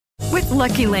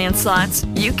Lucky Land Slots,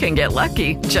 you can get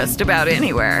lucky just about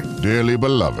anywhere. Dearly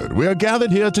beloved, we are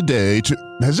gathered here today to...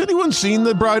 Has anyone seen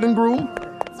the bride and groom?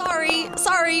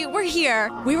 Sorry, we're here.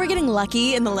 We were getting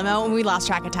lucky in the limo and we lost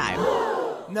track of time.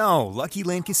 No, Lucky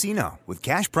Land Casino, with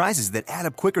cash prizes that add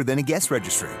up quicker than a guest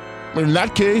registry. In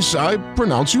that case, I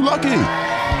pronounce you lucky.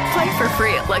 Play for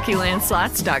free at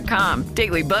LuckyLandSlots.com.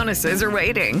 Daily bonuses are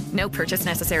waiting. No purchase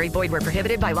necessary. Void where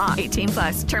prohibited by law.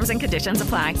 18+. Terms and conditions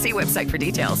apply. See website for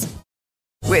details.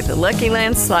 With the Lucky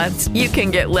Land Slots, you can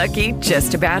get lucky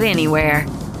just about anywhere.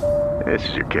 This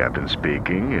is your captain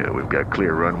speaking. We've got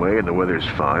clear runway and the weather's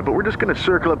fine, but we're just going to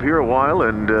circle up here a while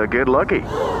and get lucky.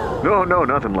 No,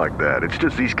 nothing like that. It's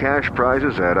just these cash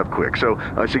prizes add up quick. So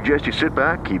I suggest you sit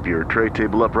back, keep your tray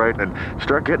table upright, and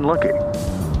start getting lucky.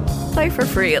 Play for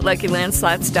free at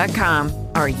LuckyLandSlots.com.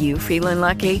 Are you feeling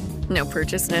lucky? No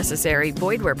purchase necessary.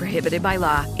 Void where prohibited by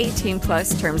law.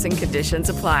 18+ terms and conditions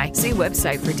apply. See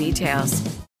website for details.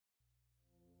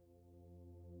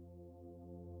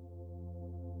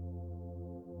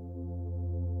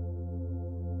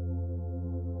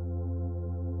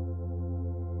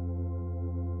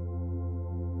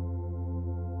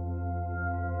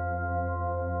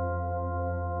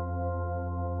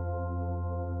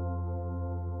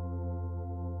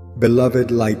 Beloved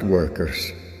light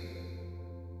workers,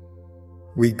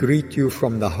 we greet you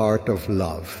from the heart of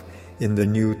love in the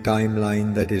new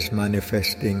timeline that is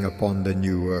manifesting upon the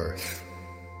new earth.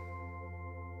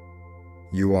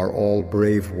 You are all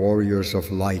brave warriors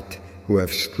of light who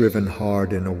have striven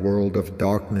hard in a world of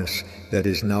darkness that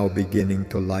is now beginning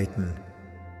to lighten.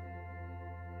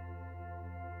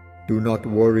 Do not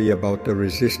worry about the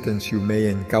resistance you may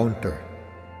encounter.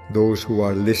 Those who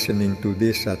are listening to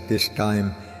this at this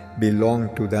time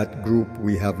belong to that group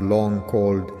we have long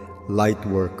called light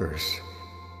workers.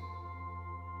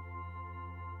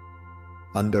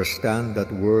 Understand that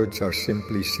words are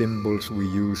simply symbols we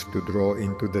use to draw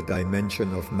into the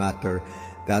dimension of matter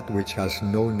that which has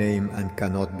no name and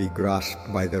cannot be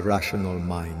grasped by the rational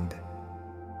mind.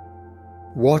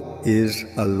 What is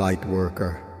a light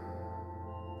worker?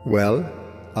 Well,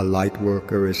 a light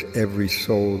worker is every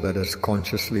soul that has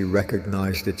consciously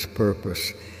recognized its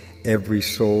purpose, every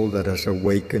soul that has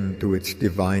awakened to its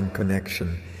divine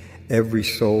connection, every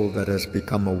soul that has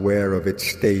become aware of its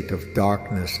state of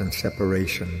darkness and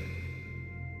separation.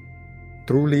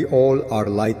 Truly all are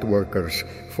light workers,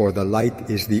 for the light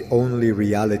is the only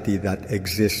reality that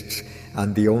exists,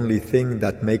 and the only thing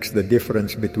that makes the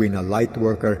difference between a light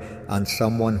worker and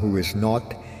someone who is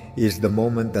not is the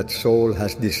moment that soul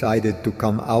has decided to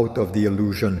come out of the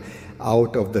illusion,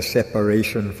 out of the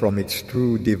separation from its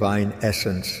true divine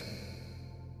essence.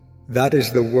 That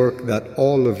is the work that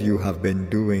all of you have been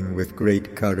doing with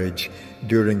great courage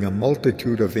during a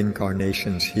multitude of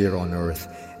incarnations here on earth,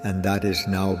 and that is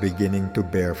now beginning to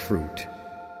bear fruit.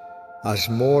 As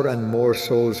more and more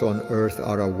souls on earth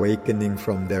are awakening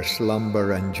from their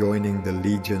slumber and joining the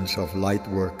legions of light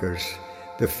workers,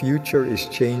 the future is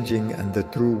changing and the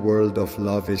true world of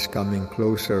love is coming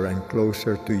closer and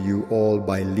closer to you all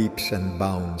by leaps and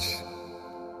bounds.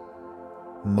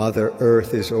 Mother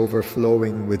Earth is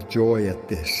overflowing with joy at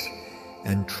this,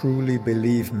 and truly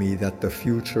believe me that the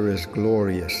future is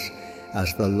glorious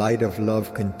as the light of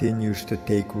love continues to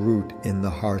take root in the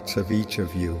hearts of each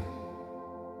of you.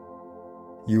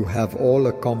 You have all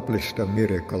accomplished a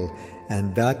miracle,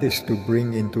 and that is to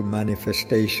bring into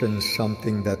manifestation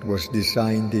something that was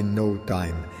designed in no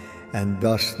time, and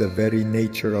thus the very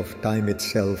nature of time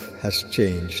itself has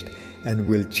changed, and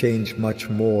will change much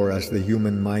more as the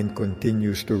human mind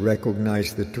continues to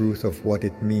recognize the truth of what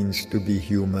it means to be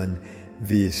human,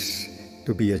 viz.,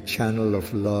 to be a channel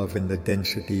of love in the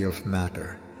density of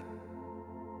matter.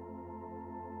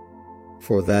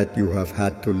 For that you have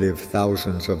had to live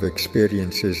thousands of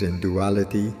experiences in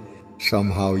duality.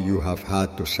 Somehow you have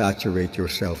had to saturate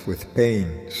yourself with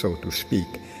pain, so to speak,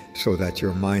 so that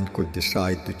your mind could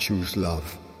decide to choose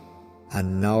love.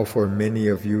 And now for many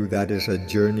of you that is a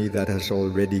journey that has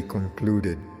already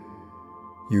concluded.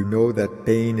 You know that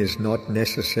pain is not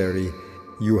necessary.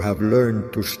 You have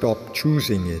learned to stop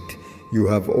choosing it. You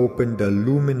have opened a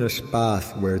luminous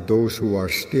path where those who are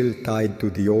still tied to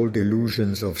the old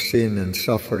illusions of sin and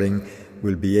suffering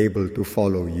will be able to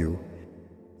follow you.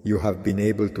 You have been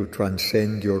able to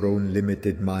transcend your own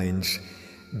limited minds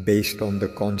based on the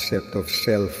concept of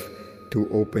self, to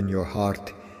open your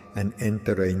heart and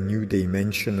enter a new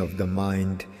dimension of the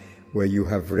mind where you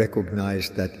have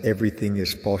recognized that everything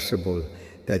is possible,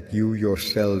 that you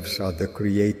yourselves are the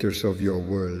creators of your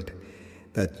world,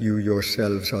 that you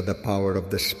yourselves are the power of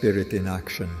the Spirit in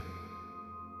action.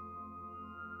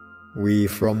 We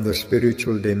from the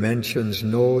spiritual dimensions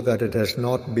know that it has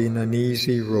not been an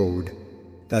easy road,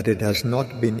 that it has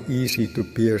not been easy to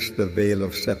pierce the veil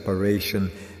of separation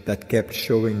that kept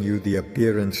showing you the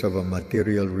appearance of a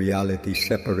material reality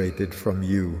separated from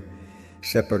you,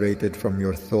 separated from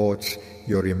your thoughts,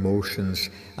 your emotions,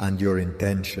 and your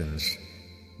intentions.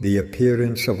 The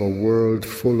appearance of a world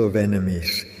full of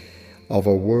enemies, of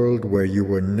a world where you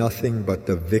were nothing but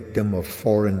the victim of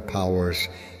foreign powers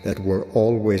that were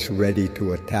always ready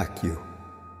to attack you.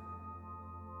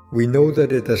 We know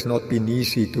that it has not been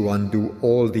easy to undo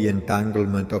all the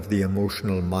entanglement of the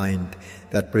emotional mind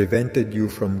that prevented you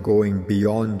from going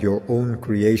beyond your own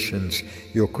creations,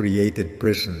 your created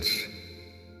prisons.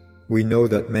 We know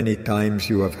that many times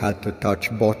you have had to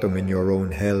touch bottom in your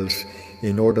own hells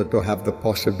in order to have the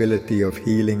possibility of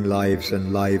healing lives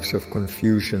and lives of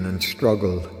confusion and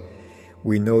struggle.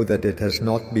 We know that it has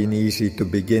not been easy to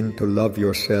begin to love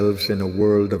yourselves in a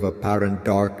world of apparent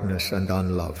darkness and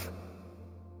unlove.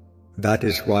 That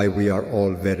is why we are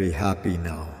all very happy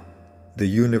now. The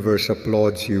universe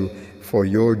applauds you, for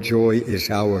your joy is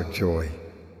our joy.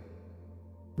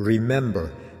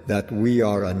 Remember that we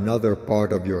are another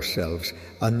part of yourselves,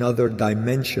 another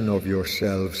dimension of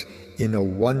yourselves, in a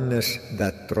oneness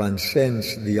that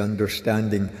transcends the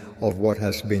understanding of what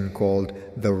has been called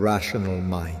the rational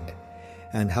mind.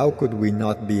 And how could we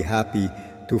not be happy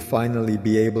to finally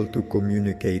be able to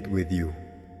communicate with you?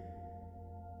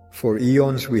 For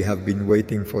eons we have been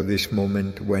waiting for this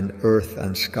moment when earth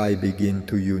and sky begin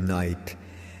to unite.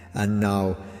 And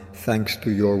now, thanks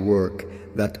to your work,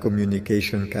 that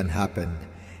communication can happen.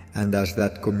 And as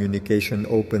that communication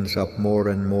opens up more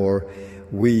and more,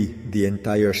 we, the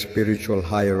entire spiritual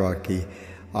hierarchy,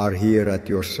 are here at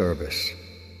your service.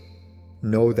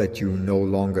 Know that you no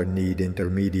longer need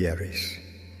intermediaries.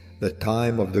 The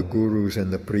time of the gurus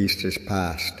and the priests is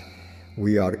past.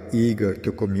 We are eager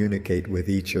to communicate with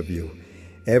each of you.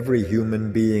 Every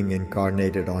human being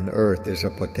incarnated on earth is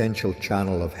a potential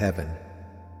channel of heaven.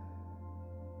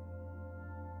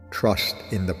 Trust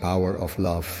in the power of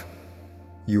love.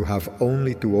 You have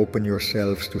only to open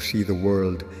yourselves to see the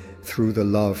world through the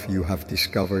love you have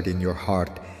discovered in your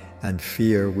heart, and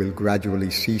fear will gradually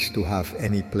cease to have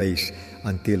any place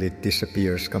until it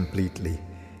disappears completely.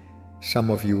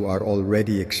 Some of you are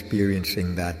already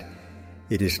experiencing that.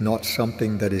 It is not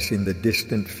something that is in the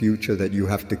distant future that you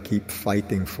have to keep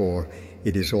fighting for.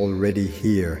 It is already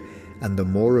here, and the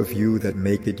more of you that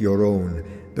make it your own,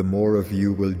 the more of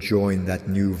you will join that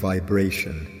new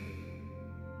vibration.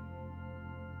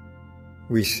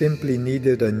 We simply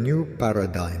needed a new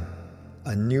paradigm,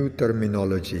 a new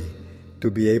terminology, to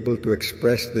be able to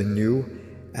express the new,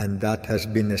 and that has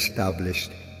been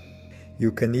established.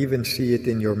 You can even see it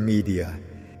in your media.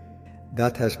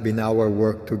 That has been our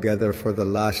work together for the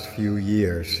last few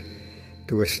years,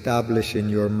 to establish in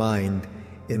your mind,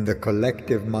 in the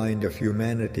collective mind of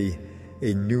humanity,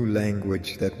 a new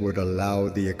language that would allow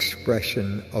the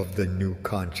expression of the new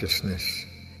consciousness.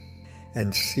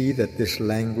 And see that this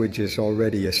language is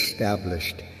already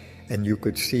established, and you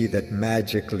could see that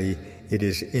magically it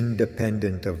is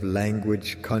independent of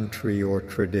language, country, or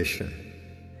tradition.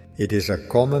 It is a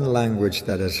common language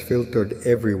that has filtered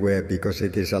everywhere because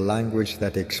it is a language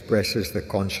that expresses the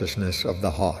consciousness of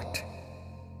the heart.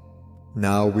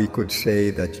 Now we could say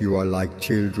that you are like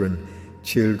children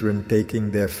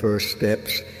taking their first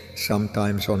steps,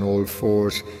 sometimes on all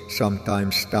fours,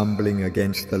 sometimes stumbling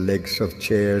against the legs of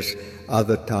chairs,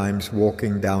 other times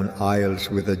walking down aisles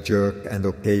with a jerk and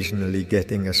occasionally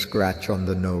getting a scratch on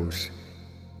the nose.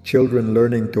 Children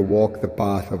learning to walk the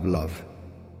path of love.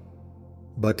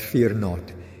 But fear not,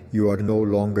 you are no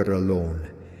longer alone.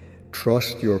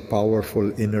 Trust your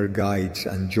powerful inner guides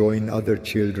and join other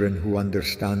children who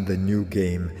understand the new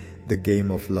game, the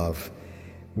game of love.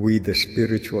 We, the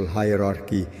spiritual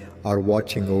hierarchy, are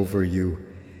watching over you.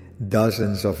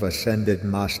 Dozens of ascended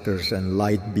masters and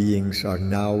light beings are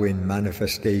now in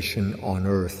manifestation on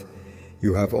earth.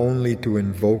 You have only to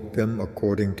invoke them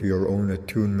according to your own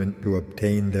attunement to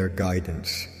obtain their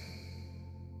guidance.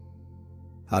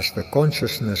 As the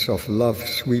consciousness of love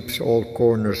sweeps all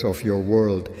corners of your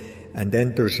world and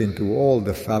enters into all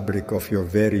the fabric of your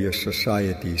various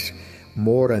societies,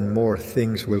 more and more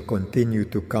things will continue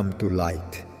to come to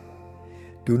light.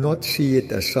 Do not see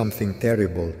it as something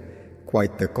terrible,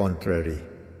 quite the contrary.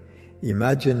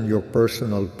 Imagine your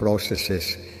personal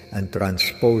processes and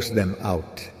transpose them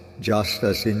out, just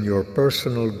as in your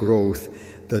personal growth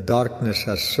the darkness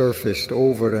has surfaced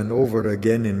over and over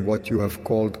again in what you have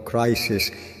called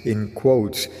crisis, in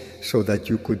quotes, so that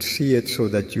you could see it, so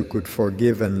that you could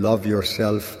forgive and love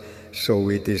yourself. So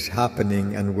it is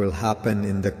happening and will happen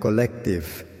in the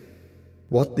collective.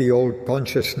 What the old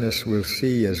consciousness will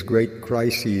see as great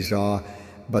crises are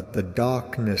but the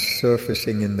darkness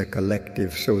surfacing in the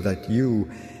collective, so that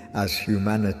you, as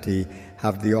humanity,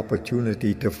 have the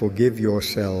opportunity to forgive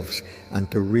yourselves and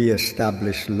to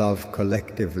re-establish love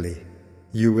collectively.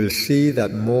 You will see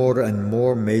that more and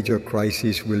more major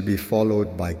crises will be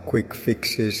followed by quick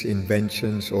fixes,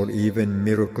 inventions, or even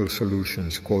miracle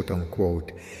solutions, quote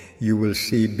unquote. You will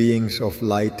see beings of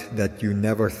light that you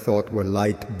never thought were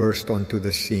light burst onto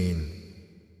the scene.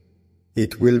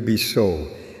 It will be so.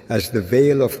 As the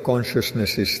veil of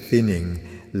consciousness is thinning,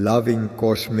 loving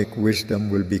cosmic wisdom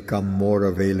will become more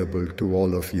available to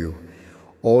all of you.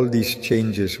 All these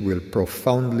changes will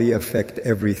profoundly affect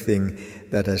everything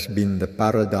that has been the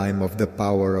paradigm of the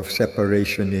power of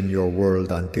separation in your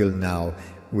world until now,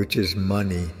 which is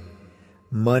money.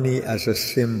 Money as a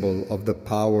symbol of the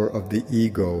power of the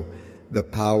ego, the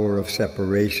power of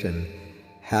separation,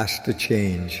 has to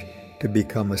change to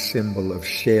become a symbol of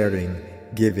sharing,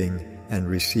 giving, and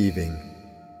receiving.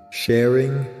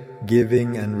 Sharing,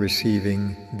 giving, and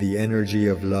receiving the energy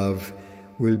of love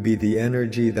will be the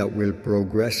energy that will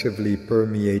progressively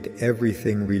permeate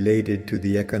everything related to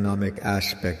the economic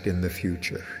aspect in the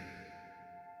future.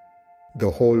 The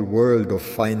whole world of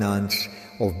finance,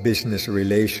 of business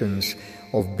relations,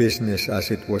 of business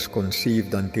as it was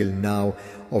conceived until now,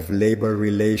 of labor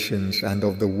relations, and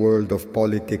of the world of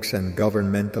politics and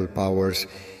governmental powers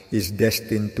is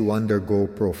destined to undergo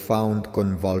profound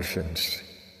convulsions.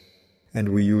 And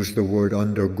we use the word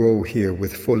undergo here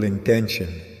with full intention.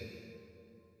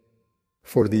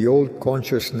 For the old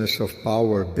consciousness of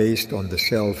power based on the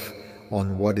self,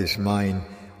 on what is mine,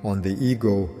 on the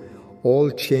ego, all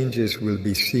changes will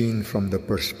be seen from the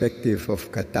perspective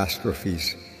of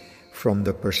catastrophes. From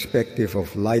the perspective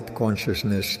of light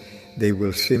consciousness, they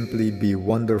will simply be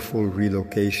wonderful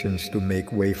relocations to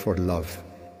make way for love.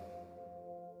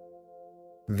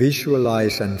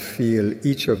 Visualize and feel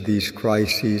each of these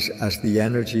crises as the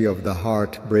energy of the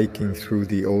heart breaking through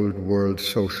the old world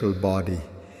social body.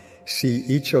 See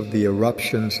each of the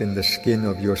eruptions in the skin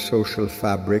of your social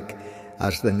fabric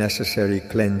as the necessary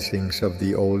cleansings of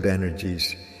the old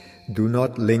energies. Do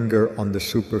not linger on the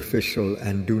superficial,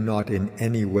 and do not in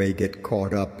any way get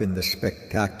caught up in the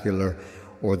spectacular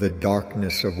or the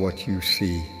darkness of what you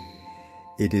see.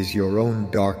 It is your own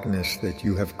darkness that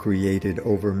you have created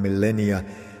over millennia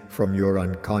from your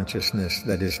unconsciousness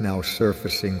that is now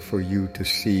surfacing for you to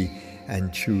see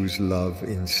and choose love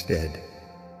instead.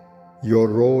 Your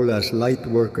role as light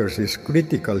workers is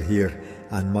critical here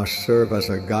and must serve as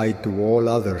a guide to all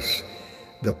others.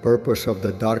 The purpose of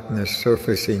the darkness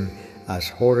surfacing, as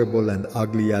horrible and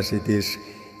ugly as it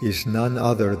is none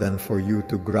other than for you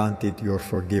to grant it your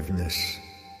forgiveness.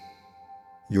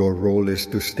 Your role is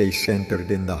to stay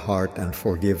centered in the heart and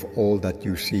forgive all that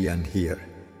you see and hear.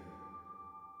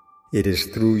 It is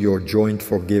through your joint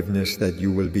forgiveness that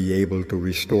you will be able to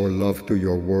restore love to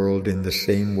your world in the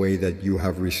same way that you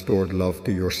have restored love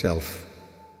to yourself.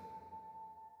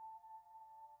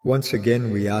 Once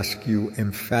again, we ask you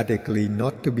emphatically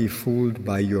not to be fooled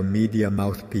by your media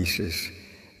mouthpieces.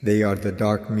 They are the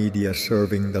dark media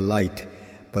serving the light,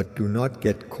 but do not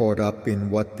get caught up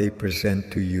in what they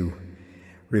present to you.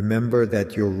 Remember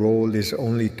that your role is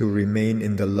only to remain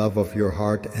in the love of your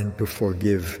heart and to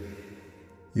forgive.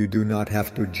 You do not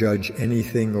have to judge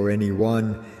anything or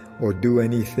anyone, or do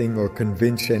anything or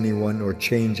convince anyone or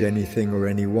change anything or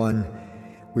anyone.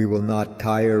 We will not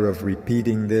tire of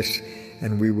repeating this,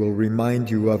 and we will remind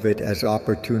you of it as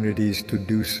opportunities to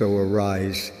do so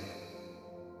arise.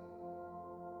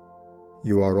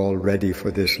 You are all ready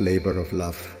for this labor of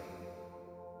love.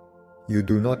 You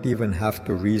do not even have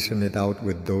to reason it out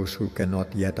with those who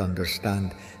cannot yet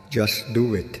understand. Just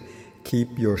do it.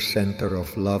 Keep your center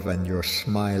of love and your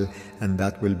smile, and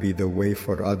that will be the way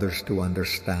for others to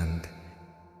understand.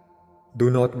 Do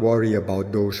not worry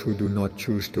about those who do not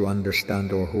choose to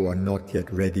understand or who are not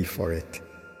yet ready for it.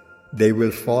 They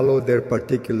will follow their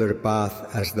particular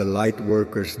path as the light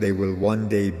workers they will one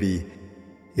day be.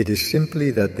 It is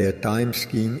simply that their time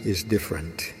scheme is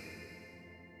different.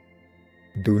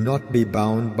 Do not be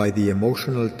bound by the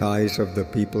emotional ties of the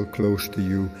people close to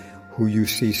you who you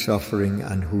see suffering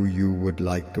and who you would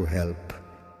like to help.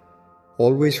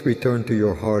 Always return to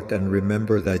your heart and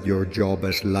remember that your job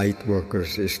as light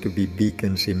workers is to be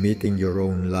beacons emitting your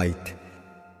own light.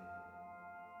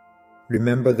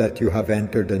 Remember that you have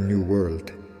entered a new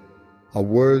world, a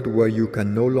world where you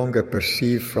can no longer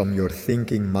perceive from your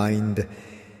thinking mind,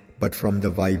 but from the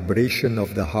vibration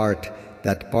of the heart,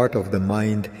 that part of the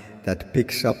mind that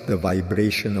picks up the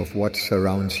vibration of what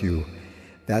surrounds you.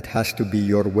 That has to be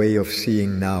your way of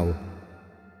seeing now.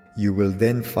 You will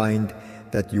then find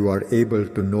that you are able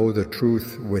to know the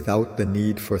truth without the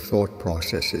need for thought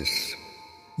processes.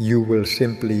 You will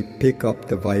simply pick up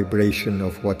the vibration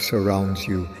of what surrounds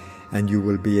you, and you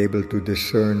will be able to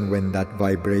discern when that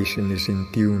vibration is in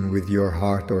tune with your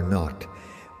heart or not,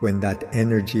 when that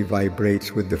energy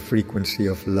vibrates with the frequency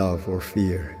of love or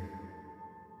fear.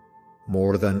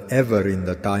 More than ever in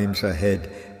the times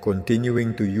ahead,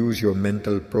 continuing to use your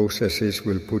mental processes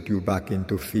will put you back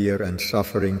into fear and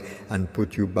suffering and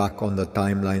put you back on the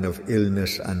timeline of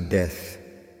illness and death.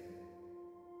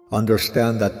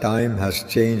 Understand that time has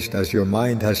changed as your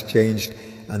mind has changed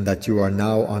and that you are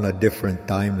now on a different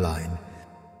timeline.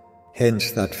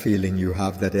 Hence that feeling you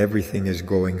have that everything is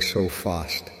going so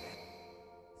fast.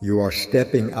 You are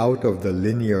stepping out of the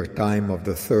linear time of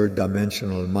the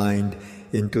third-dimensional mind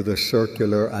into the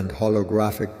circular and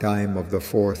holographic time of the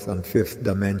fourth and fifth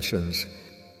dimensions.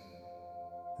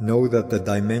 Know that the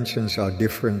dimensions are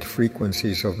different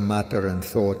frequencies of matter and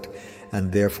thought,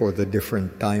 and therefore the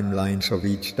different timelines of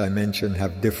each dimension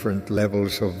have different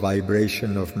levels of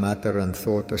vibration of matter and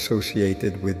thought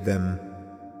associated with them.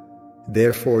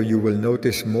 Therefore, you will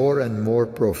notice more and more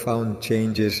profound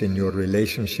changes in your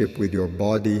relationship with your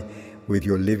body, with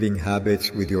your living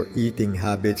habits, with your eating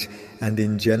habits, and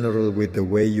in general with the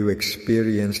way you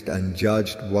experienced and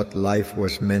judged what life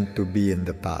was meant to be in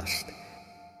the past.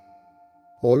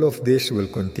 All of this will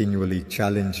continually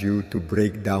challenge you to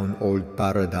break down old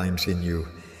paradigms in you,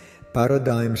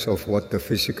 paradigms of what the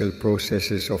physical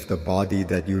processes of the body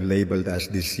that you labeled as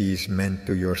disease meant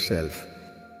to yourself.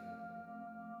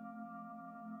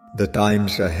 The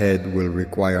times ahead will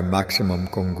require maximum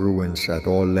congruence at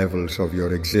all levels of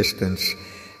your existence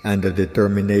and a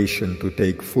determination to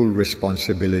take full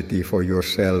responsibility for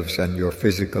yourselves and your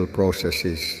physical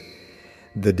processes.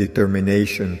 The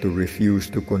determination to refuse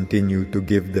to continue to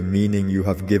give the meaning you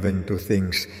have given to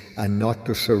things and not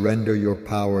to surrender your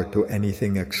power to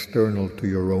anything external to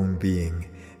your own being,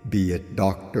 be it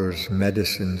doctors,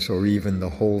 medicines, or even the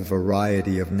whole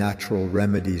variety of natural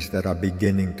remedies that are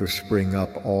beginning to spring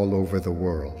up all over the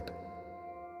world.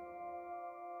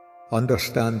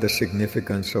 Understand the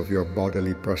significance of your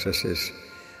bodily processes.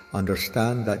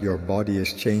 Understand that your body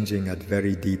is changing at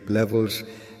very deep levels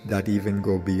that even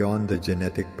go beyond the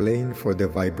genetic plane, for the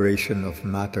vibration of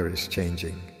matter is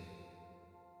changing.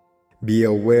 Be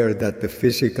aware that the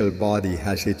physical body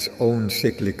has its own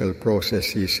cyclical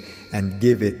processes, and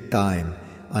give it time,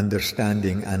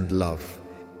 understanding, and love.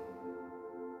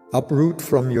 Uproot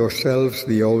from yourselves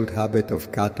the old habit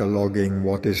of cataloging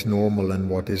what is normal and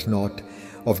what is not,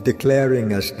 of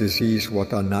declaring as disease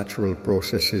what are natural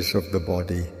processes of the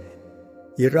body.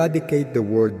 Eradicate the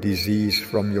word disease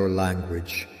from your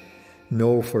language.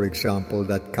 Know, for example,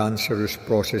 that cancerous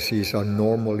processes are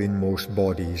normal in most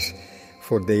bodies,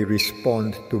 for they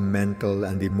respond to mental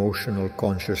and emotional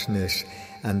consciousness,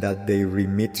 and that they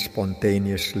remit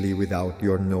spontaneously without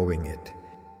your knowing it.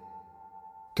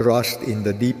 Trust in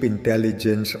the deep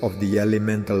intelligence of the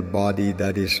elemental body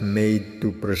that is made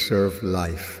to preserve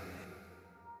life.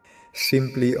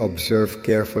 Simply observe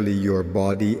carefully your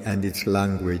body and its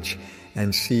language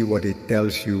and see what it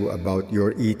tells you about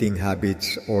your eating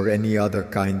habits or any other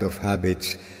kind of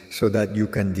habits, so that you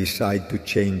can decide to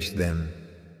change them.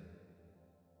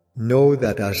 Know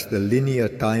that as the linear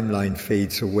timeline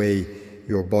fades away,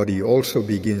 your body also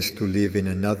begins to live in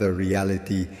another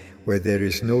reality where there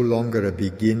is no longer a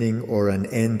beginning or an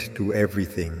end to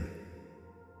everything.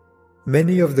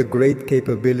 Many of the great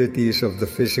capabilities of the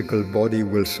physical body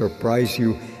will surprise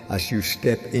you as you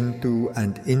step into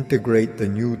and integrate the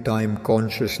new time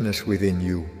consciousness within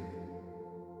you.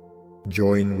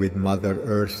 Join with Mother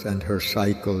Earth and her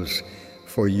cycles,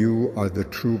 for you are the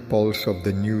true pulse of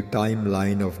the new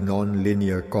timeline of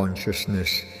non-linear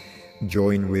consciousness.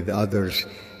 Join with others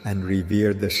and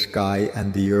revere the sky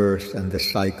and the earth and the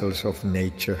cycles of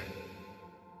nature.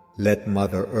 Let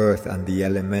Mother Earth and the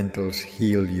elementals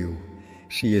heal you.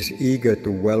 She is eager to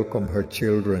welcome her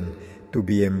children, to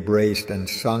be embraced and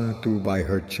sung to by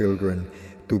her children,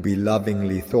 to be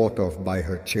lovingly thought of by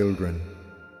her children.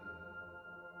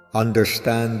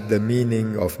 Understand the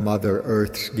meaning of Mother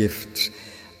Earth's gifts.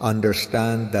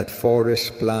 Understand that forests,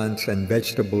 plants, and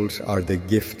vegetables are the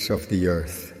gifts of the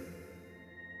earth.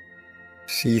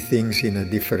 See things in a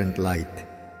different light.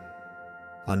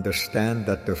 Understand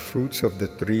that the fruits of the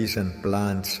trees and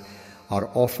plants are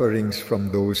offerings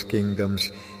from those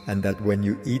kingdoms, and that when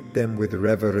you eat them with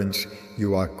reverence,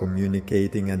 you are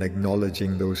communicating and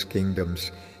acknowledging those kingdoms.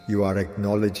 You are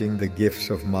acknowledging the gifts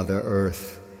of Mother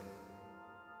Earth.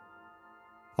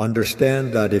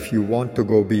 Understand that if you want to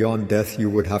go beyond death, you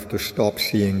would have to stop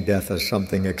seeing death as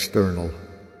something external.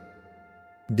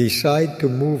 Decide to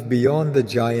move beyond the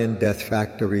giant death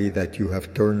factory that you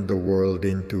have turned the world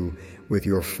into with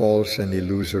your false and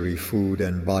illusory food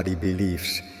and body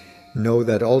beliefs. Know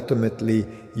that ultimately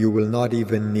you will not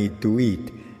even need to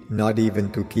eat, not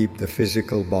even to keep the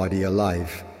physical body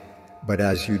alive. But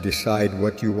as you decide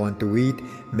what you want to eat,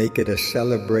 make it a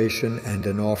celebration and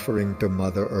an offering to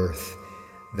Mother Earth.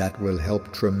 That will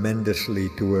help tremendously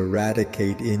to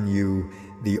eradicate in you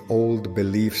the old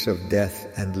beliefs of death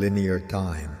and linear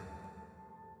time.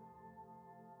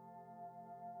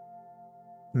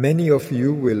 Many of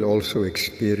you will also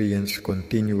experience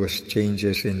continuous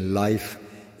changes in life,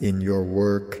 in your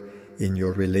work, in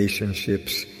your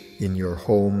relationships, in your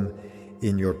home,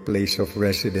 in your place of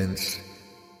residence.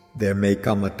 There may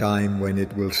come a time when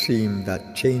it will seem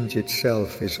that change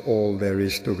itself is all there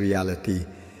is to reality.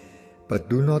 But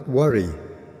do not worry.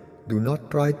 Do not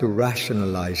try to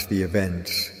rationalize the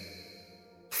events.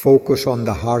 Focus on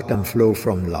the heart and flow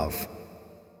from love.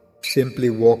 Simply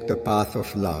walk the path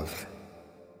of love.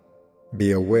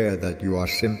 Be aware that you are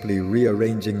simply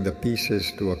rearranging the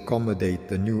pieces to accommodate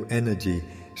the new energy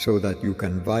so that you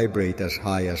can vibrate as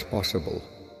high as possible.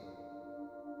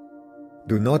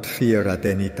 Do not fear at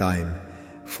any time,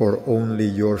 for only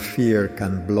your fear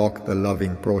can block the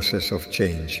loving process of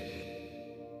change.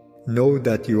 Know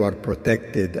that you are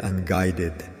protected and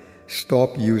guided.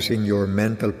 Stop using your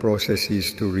mental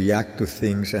processes to react to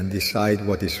things and decide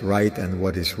what is right and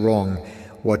what is wrong,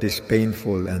 what is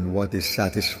painful and what is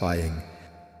satisfying.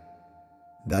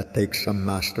 That takes some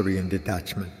mastery and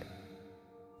detachment.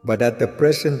 But at the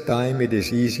present time, it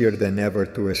is easier than ever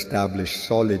to establish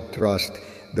solid trust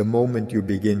the moment you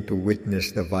begin to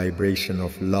witness the vibration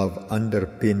of love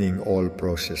underpinning all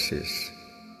processes.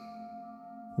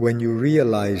 When you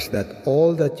realize that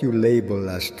all that you label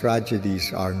as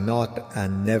tragedies are not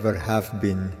and never have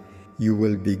been, you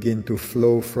will begin to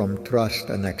flow from trust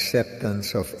and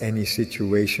acceptance of any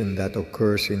situation that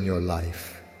occurs in your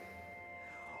life.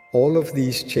 All of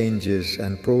these changes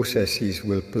and processes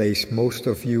will place most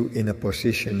of you in a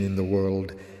position in the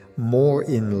world more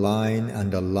in line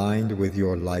and aligned with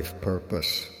your life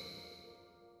purpose.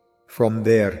 From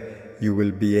there, you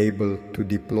will be able to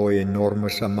deploy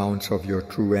enormous amounts of your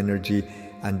true energy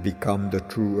and become the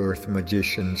true earth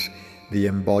magicians, the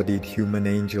embodied human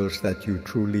angels that you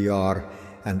truly are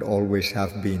and always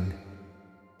have been.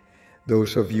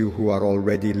 Those of you who are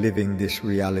already living this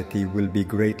reality will be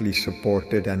greatly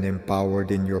supported and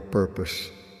empowered in your purpose.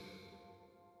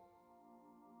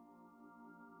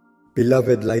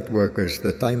 Beloved Lightworkers,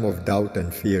 the time of doubt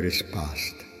and fear is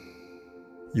past.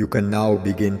 You can now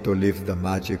begin to live the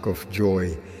magic of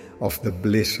joy, of the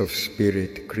bliss of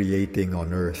spirit creating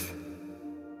on earth.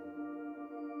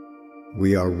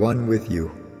 We are one with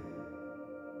you.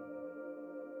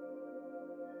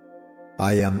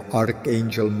 I am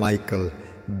Archangel Michael,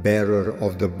 bearer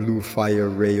of the blue fire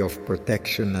ray of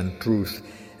protection and truth,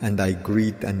 and I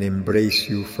greet and embrace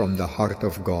you from the heart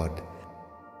of God.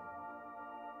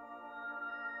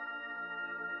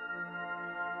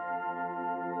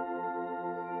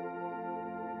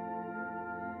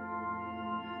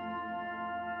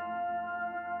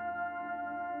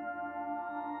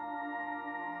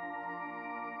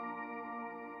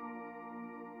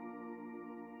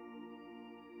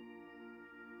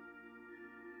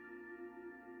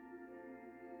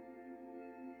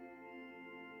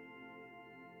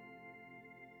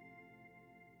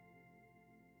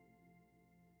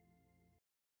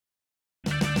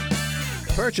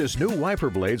 Purchase new wiper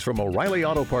blades from O'Reilly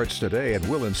Auto Parts today and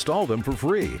we'll install them for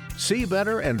free. See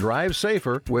better and drive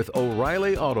safer with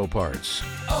O'Reilly Auto Parts.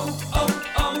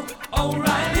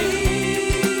 O'Reilly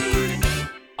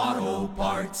Auto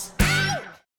Parts.